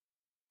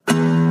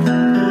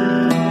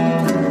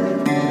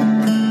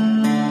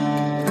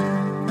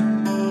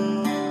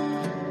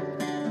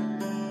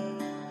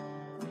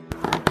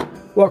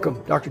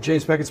Welcome, Dr.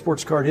 James Beckett,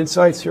 Sports Card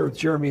Insights, here with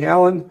Jeremy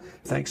Allen.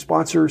 Thanks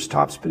sponsors,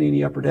 Topps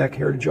Panini, Upper Deck,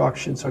 Heritage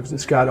Auctions, Huggins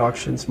and Scott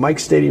Auctions, Mike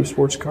Stadium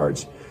Sports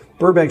Cards,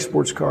 Burbank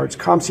Sports Cards,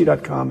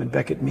 ComC.com, and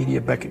Beckett Media,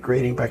 Beckett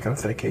Grading, Beckett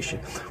Authentication.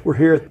 We're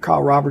here at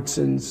Kyle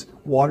Robertson's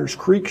Waters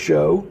Creek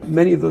show.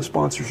 Many of those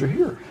sponsors are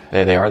here.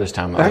 They are this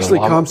time. Actually,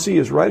 ComC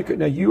is right.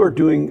 Now, you are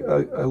doing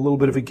a little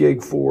bit of a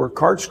gig for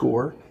Card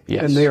Score,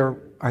 yes. And they are,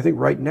 I think,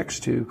 right next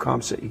to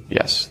ComC.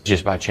 Yes,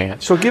 just by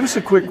chance. So give us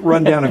a quick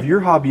rundown of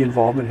your hobby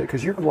involvement,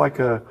 because you're like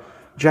a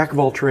jack of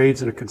all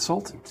trades and a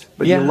consultant.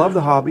 But you love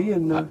the hobby.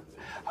 And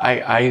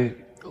I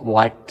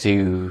like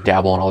to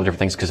dabble in all the different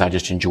things because I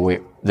just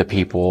enjoy the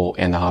people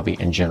in the hobby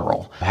in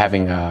general.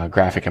 Having a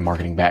graphic and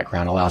marketing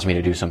background allows me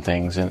to do some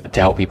things and to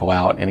help people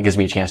out, and it gives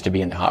me a chance to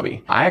be in the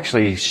hobby. I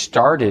actually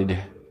started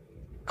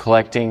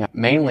collecting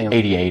mainly in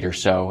 88 or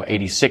so,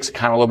 86,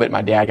 kind of a little bit.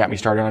 My dad got me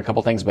started on a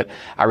couple things, but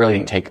I really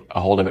didn't take a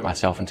hold of it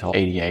myself until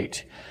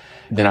 88.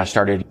 Then I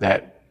started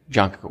that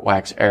junk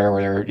wax era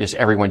where just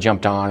everyone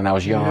jumped on and I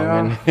was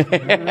young. Not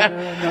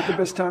the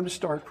best time to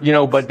start. You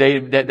know, but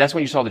that's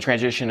when you saw the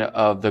transition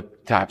of the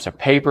types of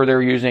paper they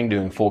were using,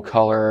 doing full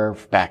color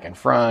back and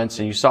fronts,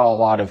 and you saw a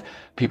lot of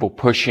people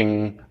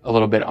pushing a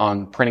little bit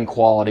on printing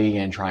quality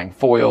and trying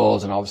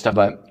foils and all this stuff.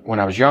 But when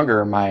I was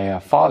younger, my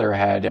father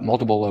had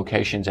multiple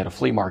locations at a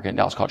flea market in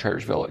Dallas called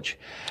Traders Village.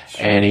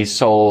 Sure. And he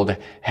sold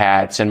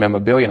hats and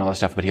memorabilia and all this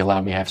stuff, but he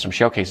allowed me to have some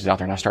showcases out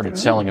there, and I started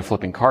selling and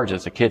flipping cards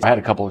as a kid. I had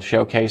a couple of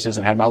showcases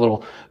and had my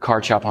little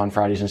card shop on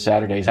Fridays and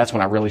Saturdays. That's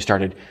when I really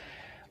started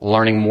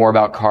learning more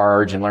about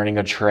cards and learning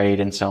a trade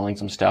and selling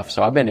some stuff.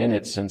 So I've been in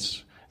it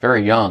since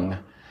very young.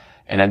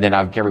 And then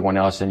everyone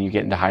else, and you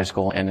get into high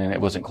school, and then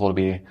it wasn't cool to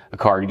be a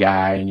card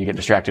guy, and you get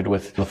distracted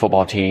with the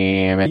football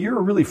team. You're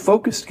a really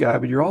focused guy,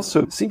 but you're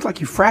also, it seems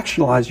like you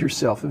fractionalize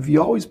yourself. Have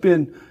you always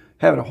been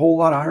having a whole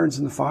lot of irons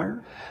in the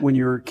fire when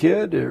you were a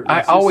kid?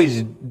 I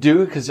always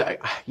do, because,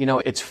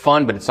 it's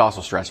fun, but it's also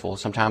stressful.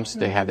 Sometimes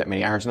they have that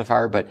many irons in the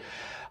fire, but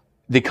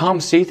the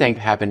ComC thing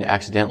happened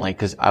accidentally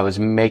because I was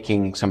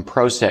making some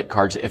Pro Set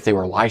cards. If they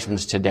were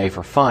licensed today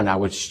for fun, I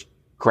was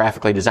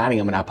graphically designing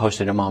them, and I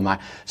posted them on my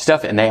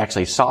stuff, and they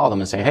actually saw them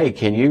and say, hey,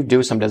 can you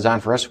do some design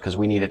for us, because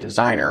we need a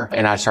designer.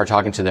 And I started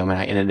talking to them,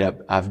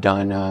 and I've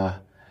done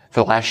for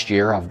the last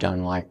year, I've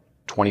done like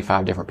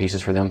 25 different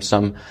pieces for them.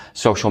 Some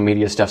social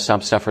media stuff, some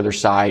stuff for their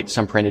site,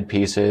 some printed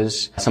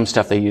pieces, some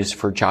stuff they use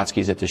for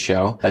Chotskys at the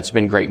show. It's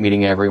been great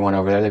meeting everyone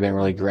over there. They've been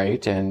really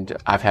great, and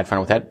I've had fun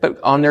with that.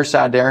 But on their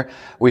side there,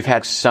 we've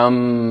had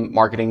some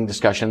marketing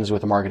discussions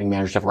with the marketing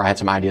manager stuff where I had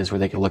some ideas where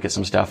they could look at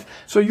some stuff.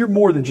 So you're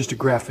more than just a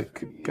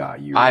graphic guy.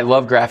 I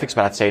love graphics,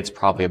 but I'd say it's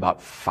probably about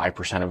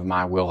 5% of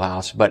my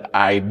wheelhouse. But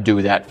I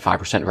do that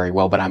 5% very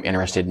well, but I'm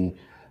interested in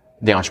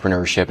the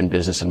entrepreneurship and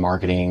business and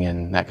marketing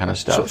and that kind of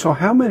stuff. So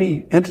how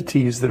many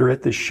entities that are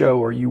at this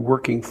show are you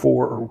working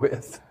for or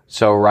with?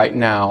 So right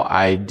now,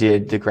 I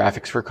did the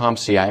graphics for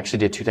ComC. I actually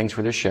did two things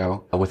for this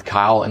show. With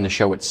Kyle and the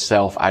show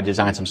itself, I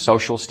designed some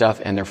social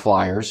stuff and their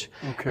flyers.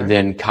 Okay. And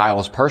then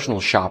Kyle's personal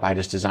shop, I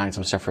just designed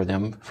some stuff for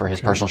them, for his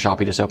personal shop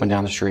he just opened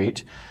down the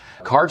street.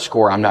 Card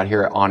Score, I'm not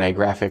here on a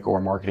graphic or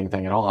marketing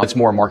thing at all. It's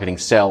more marketing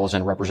sales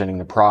and representing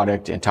the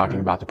product and talking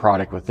about the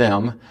product with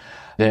them.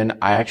 Then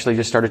I actually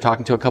just started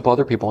talking to a couple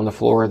other people on the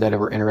floor that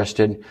were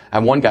interested.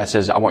 And one guy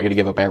says, I want you to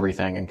give up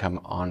everything and come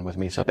on with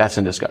me. So that's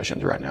in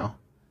discussions right now.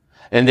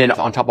 And then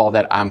on top of all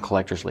that, I'm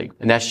Collectors League.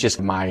 And that's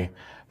just my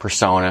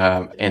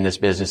persona in this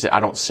business. I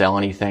don't sell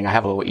anything. I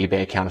have a little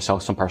eBay account to sell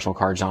some personal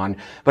cards on,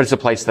 but it's a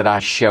place that I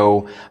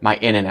show my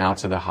in and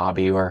outs of the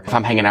hobby. Or if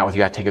I'm hanging out with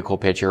you, I take a cool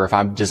picture. If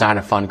I design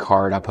a fun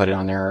card, I put it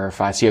on there. Or if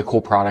I see a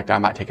cool product, I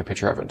might take a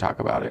picture of it and talk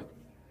about it.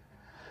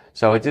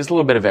 So it's just a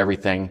little bit of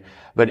everything.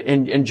 But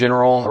in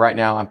general, right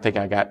now, I'm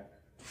thinking I got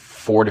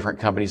 4 different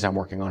companies I'm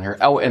working on here.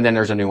 Oh, and then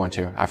there's a new one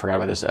too. I forgot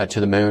about this. To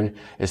the Moon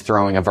is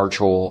throwing a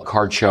virtual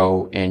card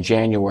show in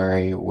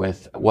January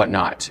with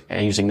Whatnot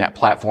and using that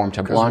platform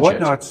to launch it.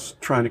 Whatnot's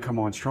trying to come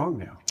on strong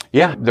now.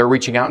 Yeah, they're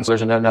reaching out. And so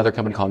there's another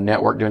company called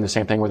Network doing the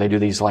same thing where they do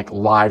these like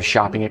live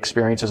shopping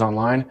experiences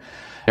online.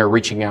 They're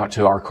reaching out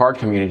to our card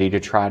community to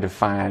try to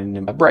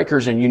find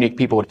breakers and unique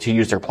people to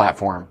use their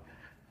platform.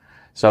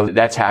 So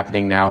that's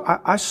happening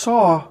now. I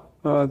saw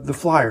the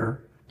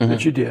flyer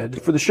that you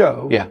did for the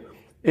show. Yeah.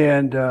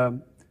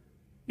 And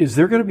is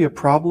there going to be a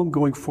problem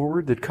going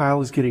forward that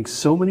Kyle is getting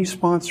so many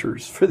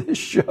sponsors for this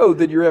show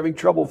that you're having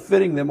trouble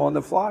fitting them on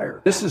the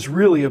flyer? This is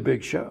really a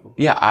big show.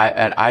 Yeah,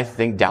 I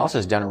think Dallas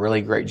has done a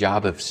really great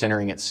job of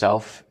centering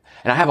itself.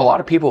 And I have a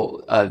lot of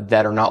people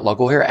that are not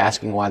local here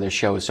asking why this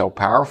show is so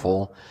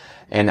powerful.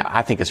 And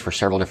I think it's for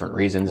several different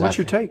reasons. What's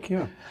your take?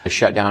 Yeah. The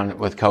shutdown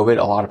with COVID,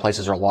 a lot of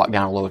places are locked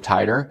down a little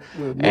tighter.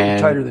 A little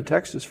tighter than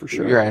Texas, for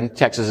sure. Yeah, and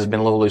Texas has been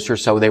a little looser,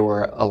 so they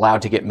were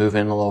allowed to get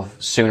moving a little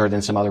sooner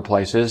than some other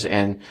places.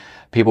 And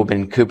people have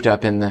been cooped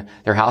up in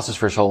their houses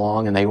for so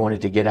long, and they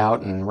wanted to get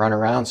out and run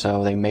around,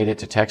 so they made it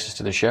to Texas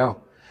to the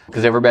show.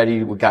 Because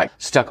everybody got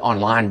stuck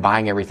online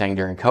buying everything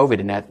during COVID,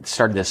 and that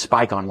started to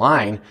spike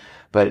online.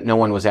 But no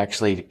one was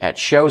actually at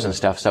shows and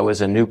stuff, so it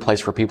was a new place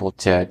for people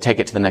to take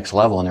it to the next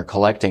level, and they're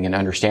collecting and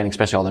understanding,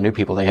 especially all the new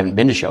people. They haven't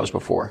been to shows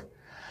before.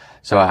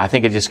 So I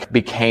think it just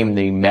became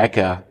the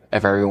mecca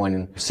of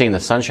everyone seeing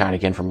the sunshine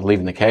again from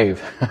leaving the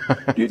cave.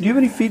 Do you have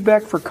any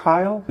feedback for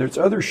Kyle? There's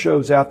other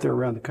shows out there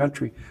around the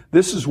country.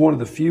 This is one of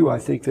the few, I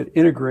think, that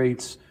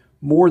integrates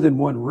more than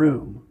one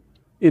room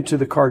into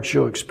the card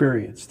show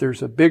experience.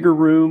 There's a bigger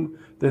room,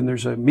 then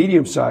there's a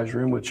medium-sized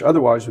room, which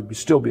otherwise would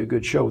still be a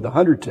good show with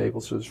 100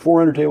 tables. So there's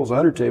 400 tables,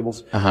 100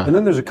 tables, and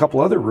then there's a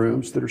couple other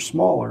rooms that are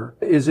smaller.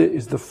 Is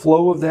the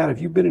flow of that?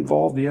 Have you been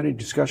involved? Have you had any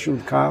discussion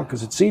with Kyle?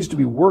 Because it seems to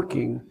be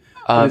working.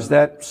 Is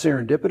that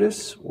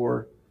serendipitous,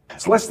 or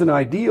it's less than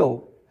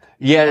ideal?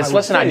 Yeah, it's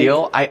less than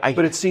ideal.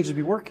 But it seems to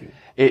be working.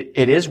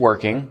 It is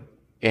working,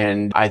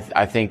 and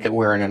I think that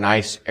we're in a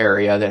nice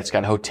area that's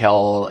got a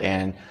hotel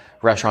and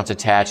restaurants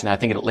attached, and I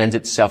think it lends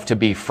itself to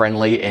be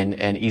friendly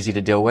and easy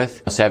to deal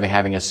with, instead of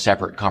having a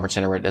separate conference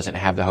center where it doesn't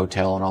have the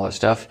hotel and all that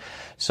stuff.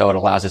 So it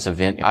allows this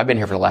event. I've been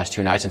here for the last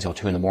 2 nights until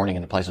 2 in the morning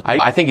in the place.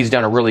 I think he's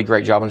done a really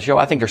great job on the show.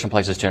 I think there's some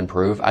places to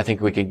improve. I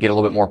think we could get a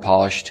little bit more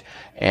polished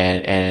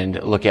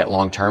and look at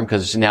long term,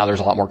 because now there's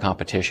a lot more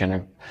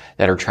competition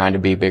that are trying to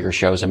be bigger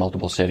shows in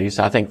multiple cities.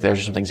 So I think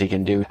there's some things he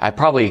can do. I'd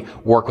probably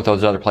work with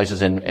those other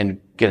places and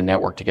get a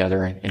network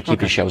together and keep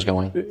his shows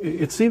going.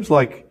 It seems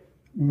like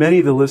many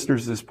of the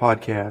listeners of this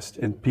podcast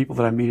and people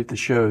that I meet at the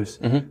shows,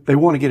 they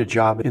want to get a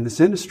job in this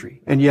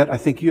industry. And yet I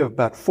think you have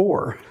about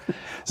 4.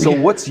 So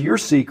what's your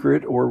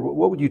secret, or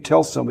what would you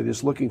tell somebody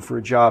that's looking for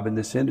a job in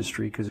this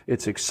industry? Because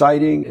it's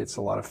exciting, it's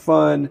a lot of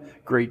fun,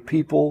 great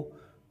people.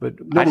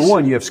 But number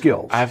one, you have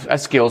skills. I have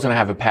skills and I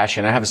have a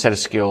passion. I have a set of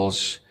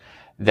skills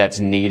that's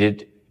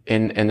needed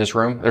in this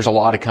room. There's a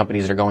lot of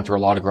companies that are going through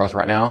a lot of growth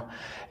right now.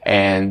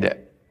 And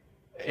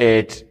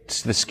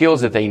it's the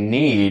skills that they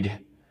need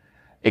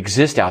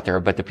exist out there,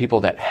 but the people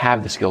that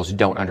have the skills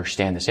don't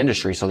understand this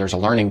industry, so there's a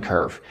learning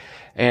curve.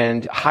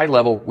 And high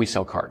level, we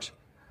sell cards.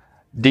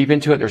 Deep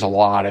into it, there's a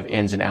lot of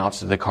ins and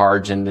outs of the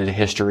cards and the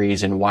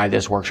histories and why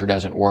this works or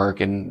doesn't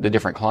work and the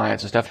different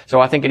clients and stuff. So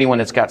I think anyone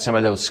that's got some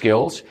of those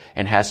skills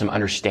and has some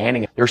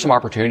understanding, there's some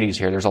opportunities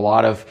here. There's a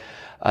lot of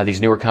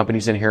these newer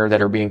companies in here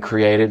that are being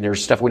created.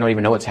 There's stuff we don't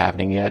even know what's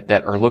happening yet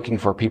that are looking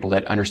for people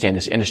that understand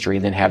this industry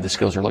and then have the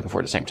skills they're looking for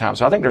at the same time.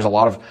 So I think there's a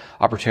lot of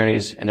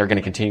opportunities, and they're going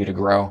to continue to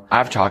grow.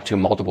 I've talked to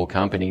multiple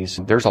companies.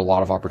 There's a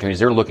lot of opportunities.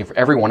 They're looking for,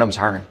 every one of them's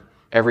hiring.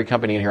 Every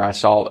company in here I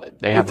saw,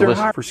 they have the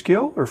list. Hiring for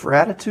skill or for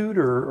attitude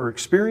or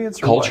experience?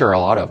 Or culture, what? a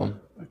lot of them.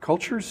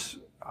 Cultures,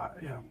 I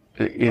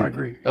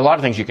agree. A lot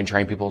of things you can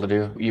train people to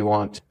do. You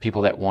want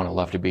people that want to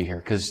love to be here,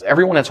 because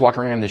everyone that's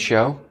walking around this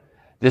show,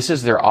 this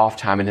is their off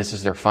time and this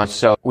is their fun.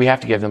 So we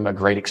have to give them a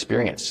great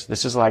experience.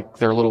 This is like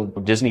their little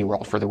Disney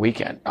World for the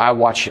weekend. I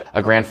watch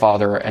a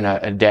grandfather and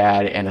a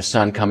dad and a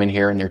son come in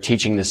here, and they're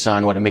teaching the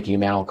son what a Mickey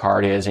Mantle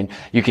card is. And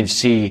you can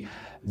see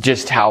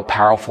just how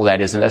powerful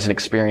that is. And that's an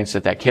experience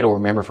that kid will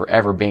remember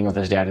forever, being with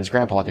his dad and his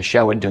grandpa at the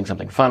show and doing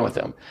something fun with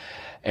them.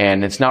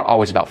 And it's not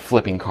always about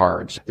flipping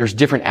cards. There's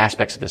different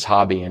aspects of this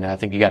hobby, and I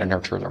think you got to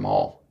nurture them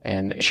all.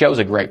 And the show's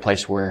a great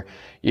place where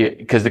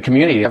because the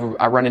community,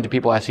 I run into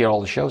people I see at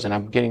all the shows, and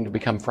I'm getting to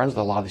become friends with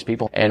a lot of these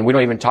people. And we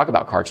don't even talk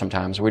about cards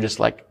sometimes. We're just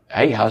like,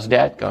 hey, how's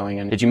dad going?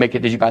 And did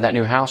you buy that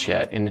new house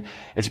yet? And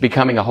it's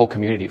becoming a whole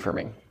community for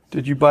me.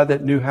 Did you buy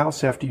that new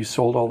house after you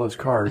sold all those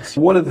cards?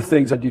 One of the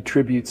things I do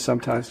tribute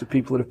sometimes to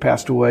people that have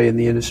passed away in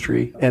the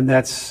industry, and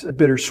that's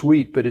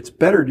bittersweet, but it's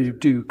better to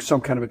do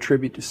some kind of a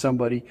tribute to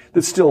somebody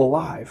that's still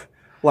alive,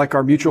 like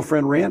our mutual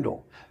friend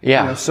Randall.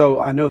 Yeah. You know,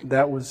 so I know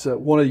that was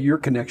one of your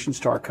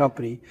connections to our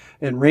company.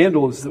 And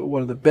Randall is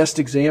one of the best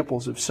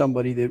examples of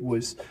somebody that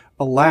was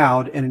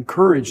allowed and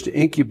encouraged to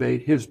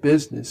incubate his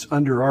business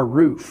under our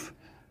roof.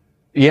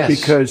 Yes.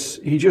 Because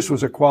he just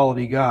was a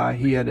quality guy.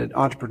 He had an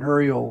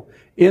entrepreneurial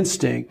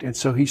instinct. And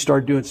so he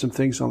started doing some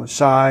things on the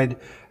side.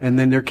 And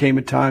then there came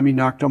a time he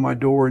knocked on my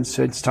door and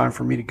said, it's time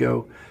for me to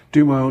go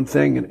do my own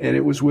thing. And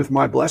it was with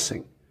my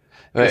blessing.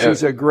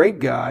 He's a great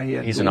guy. He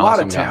had a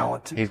lot of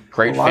talent. He's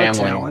great family. A lot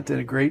family. of talent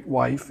and a great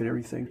wife and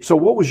everything. So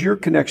what was your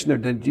connection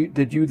there?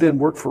 Did you then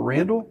work for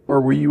Randall,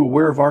 or were you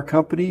aware of our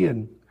company?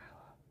 And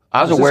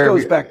I was aware.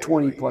 This goes back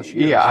 20 plus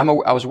years. Yeah,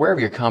 I was aware of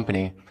your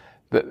company,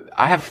 but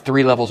I have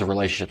 3 levels of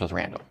relationships with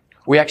Randall.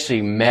 We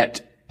actually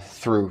met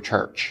through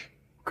church.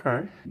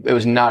 Okay. It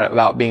was not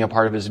about being a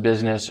part of his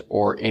business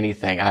or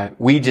anything.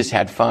 We just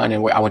had fun,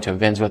 and I went to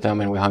events with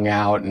them, and we hung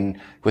out,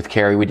 and with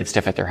Carrie, we did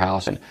stuff at their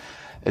house, and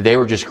they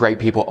were just great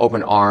people,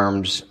 open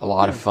arms, a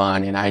lot of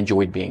fun, and I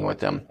enjoyed being with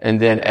them.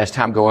 And then as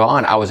time go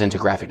on, I was into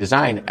graphic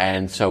design,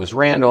 and so was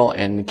Randall,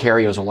 and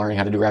Carrie was learning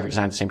how to do graphic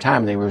design at the same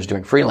time. They were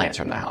doing freelance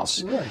from the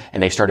house. Right.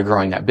 And they started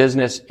growing that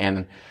business,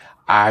 and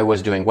I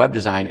was doing web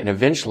design, and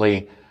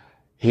eventually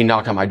he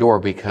knocked on my door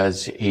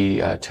because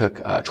he took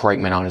Troy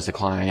Aikman on as a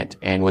client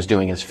and was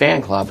doing his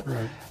fan club.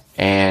 Right.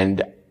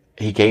 And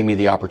he gave me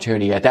the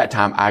opportunity. At that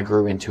time, I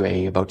grew into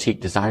a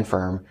boutique design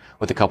firm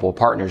with a couple of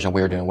partners, and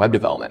we were doing web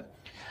development.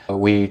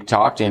 We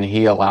talked, and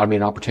he allowed me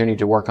an opportunity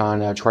to work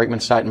on Troy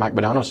Aikman's site and Mike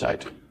Badano's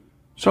site.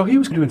 So he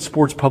was doing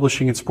sports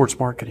publishing and sports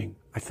marketing,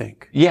 I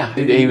think. Yeah,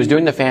 he was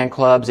doing the fan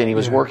clubs, and he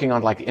was working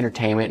on like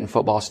entertainment and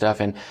football stuff.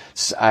 And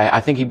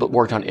I think he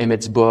worked on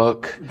Emmett's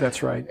book.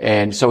 That's right.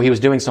 And so he was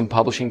doing some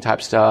publishing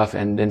type stuff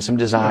and then some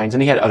designs.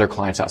 And he had other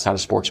clients outside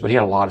of sports, but he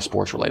had a lot of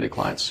sports related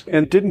clients.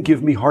 And it didn't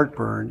give me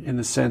heartburn in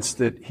the sense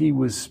that he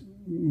was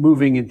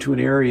moving into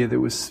an area that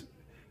was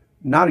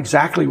not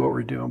exactly what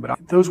we're doing, but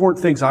those weren't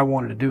things I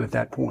wanted to do at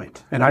that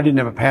point. And I didn't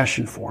have a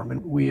passion for them.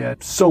 And we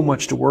had so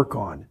much to work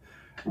on.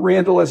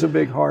 Randall has a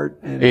big heart.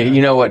 And, you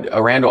know what?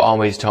 Randall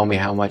always told me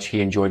how much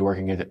he enjoyed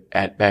working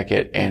at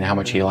Beckett and how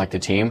much he liked the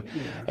team.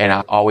 Yeah. And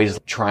I'm always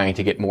trying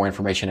to get more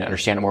information and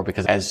understand it more,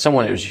 because as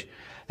someone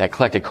that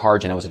collected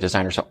cards and I was a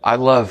designer, so I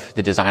love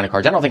the design of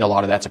cards. I don't think a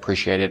lot of that's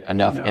appreciated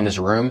enough in this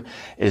room,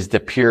 is the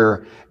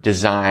pure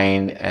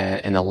design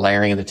and the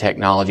layering of the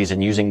technologies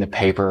and using the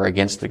paper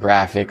against the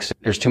graphics.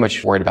 There's too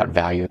much worried about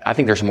value. I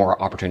think there's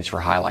more opportunities for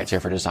highlights there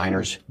for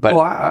designers. But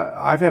well,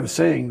 I have a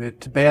saying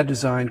that bad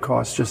design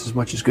costs just as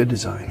much as good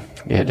design.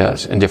 Yeah, it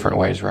does in different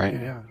ways, right?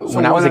 Yeah.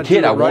 When I was a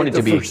kid, I wanted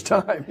to be. First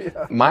time.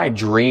 Yeah. My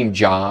dream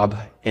job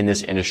in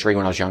this industry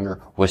when I was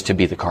younger was to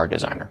be the card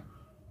designer.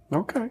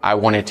 Okay. I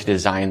wanted to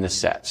design the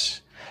sets,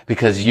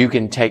 because you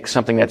can take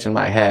something that's in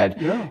my head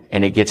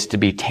and it gets to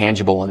be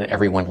tangible, and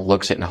everyone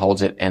looks at it and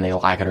holds it and they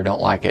like it or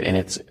don't like it. And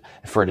it's,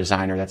 for a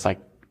designer, that's like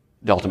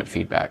the ultimate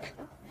feedback.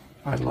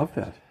 I love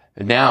that.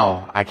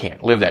 Now I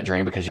can't live that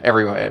dream because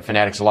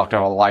Fanatics locked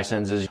out all the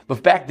licenses.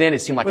 But back then it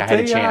seemed like I had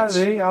a chance.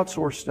 They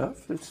outsource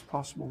stuff. It's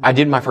possible. I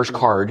did my first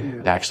card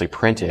that I actually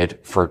printed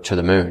for To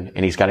the Moon,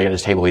 and he's got it at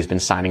his table. He's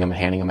been signing them and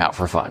handing them out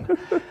for fun.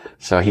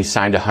 So he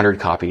signed 100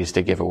 copies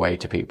to give away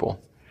to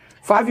people.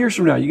 5 years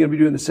from now, you're going to be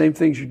doing the same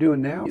things you're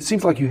doing now. It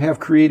seems like you have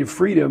creative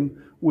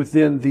freedom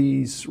within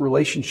these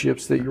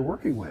relationships that you're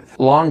working with.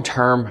 Long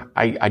term,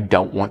 I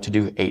don't want to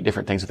do 8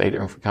 different things with 8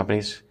 different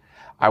companies.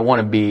 I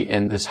want to be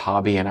in this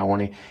hobby, and I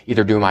want to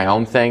either do my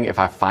own thing if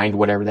I find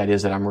whatever that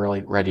is that I'm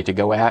really ready to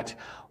go at,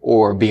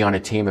 or be on a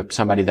team of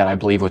somebody that I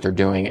believe what they're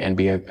doing and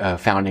be a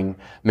founding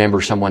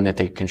member, someone that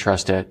they can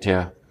trust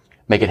to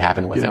make it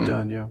happen with them. Get it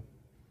done, yeah.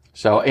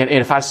 So, and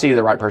if I see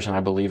the right person I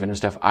believe in and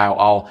stuff,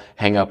 I'll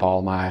hang up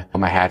all my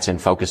hats and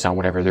focus on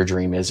whatever their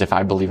dream is if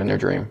I believe in their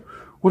dream.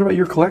 What about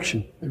your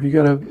collection? Have you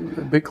got a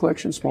big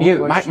collection, small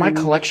collection? My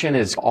collection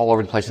is all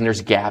over the place, and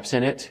there's gaps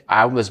in it.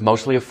 I was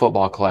mostly a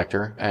football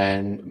collector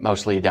and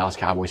mostly a Dallas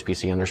Cowboys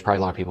PC, and there's probably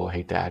a lot of people who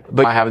hate that.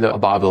 But I have the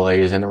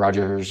Bobbleys and the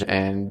Rodgers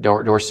and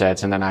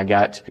Dorsetts, and then I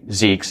got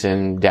Zeke's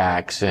and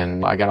Dak's,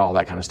 and I got all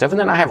that kind of stuff. And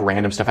then I have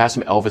random stuff. I have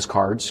some Elvis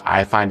cards.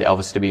 I find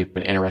Elvis to be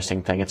an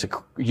interesting thing. It's a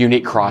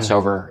unique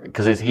crossover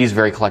because he's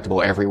very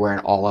collectible everywhere in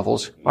all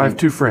levels. I have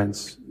 2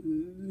 friends.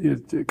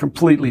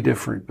 Completely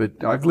different,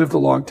 but I've lived a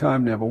long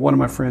time now. But one of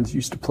my friends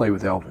used to play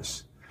with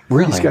Elvis.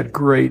 Really? He's got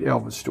great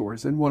Elvis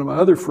stories. And one of my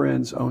other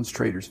friends owns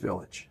Traders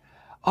Village.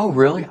 Oh,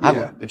 really?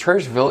 Yeah. The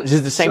Traders Village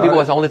is the same people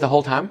that's owned it the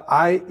whole time?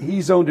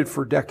 He's owned it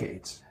for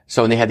decades.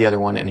 So, and they had the other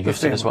one in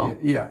Houston as well?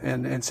 Yeah,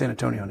 and San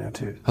Antonio now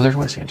too. Oh, there's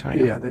one in San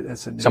Antonio? Yeah,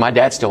 that's a new. So my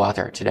dad's still out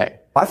there today.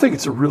 I think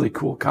it's a really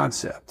cool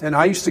concept. And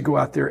I used to go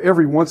out there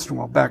every once in a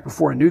while back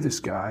before I knew this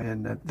guy,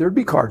 and there'd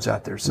be cards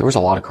out there. So, there was a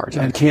lot of cards out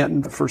there. And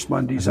Canton, the first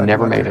Mondays. I've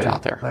never made it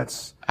out there.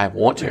 I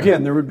want to.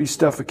 Again, there would be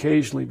stuff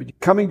occasionally, but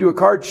coming to a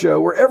card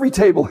show where every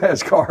table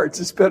has cards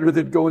is better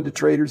than going to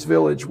Traders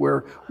Village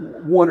where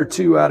 1 or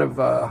 2 out of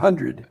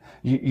 100.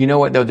 You know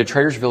what, though? The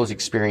Traders Village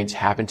experience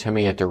happened to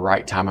me at the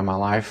right time in my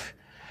life,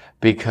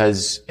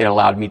 because it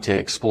allowed me to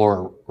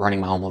explore running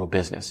my own little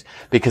business,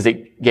 because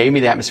it gave me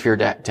the atmosphere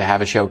to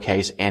have a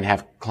showcase and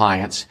have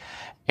clients.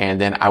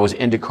 And then I was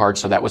into cards,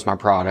 so that was my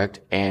product.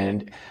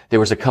 And there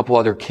was a couple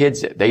other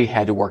kids that they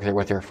had to work there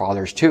with their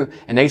fathers too,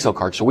 and they sold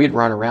cards. So we'd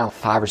run around,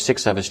 5 or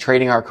 6 of us,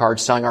 trading our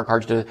cards, selling our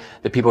cards to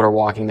the people that are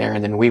walking there,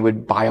 and then we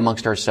would buy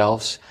amongst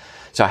ourselves.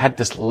 So I had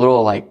this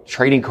little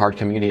trading card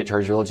community at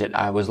Traders Village that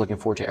I was looking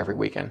forward to every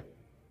weekend.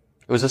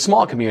 It was a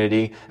small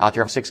community out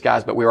there of 6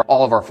 guys, but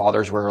all of our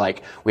fathers were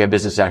like, we have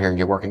business out here and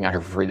you're working out here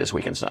for free this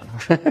weekend, son.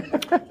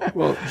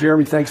 Well,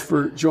 Jeremy, thanks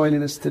for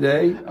joining us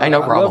today. Hey,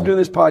 no problem. I love doing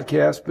this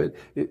podcast, but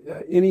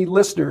any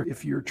listener,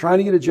 if you're trying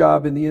to get a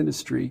job in the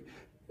industry,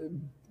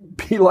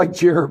 be like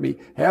Jeremy.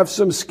 Have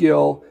some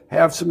skill,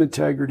 have some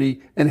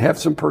integrity, and have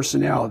some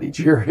personality.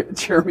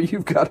 Jeremy,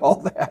 you've got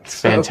all that.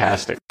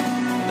 Fantastic.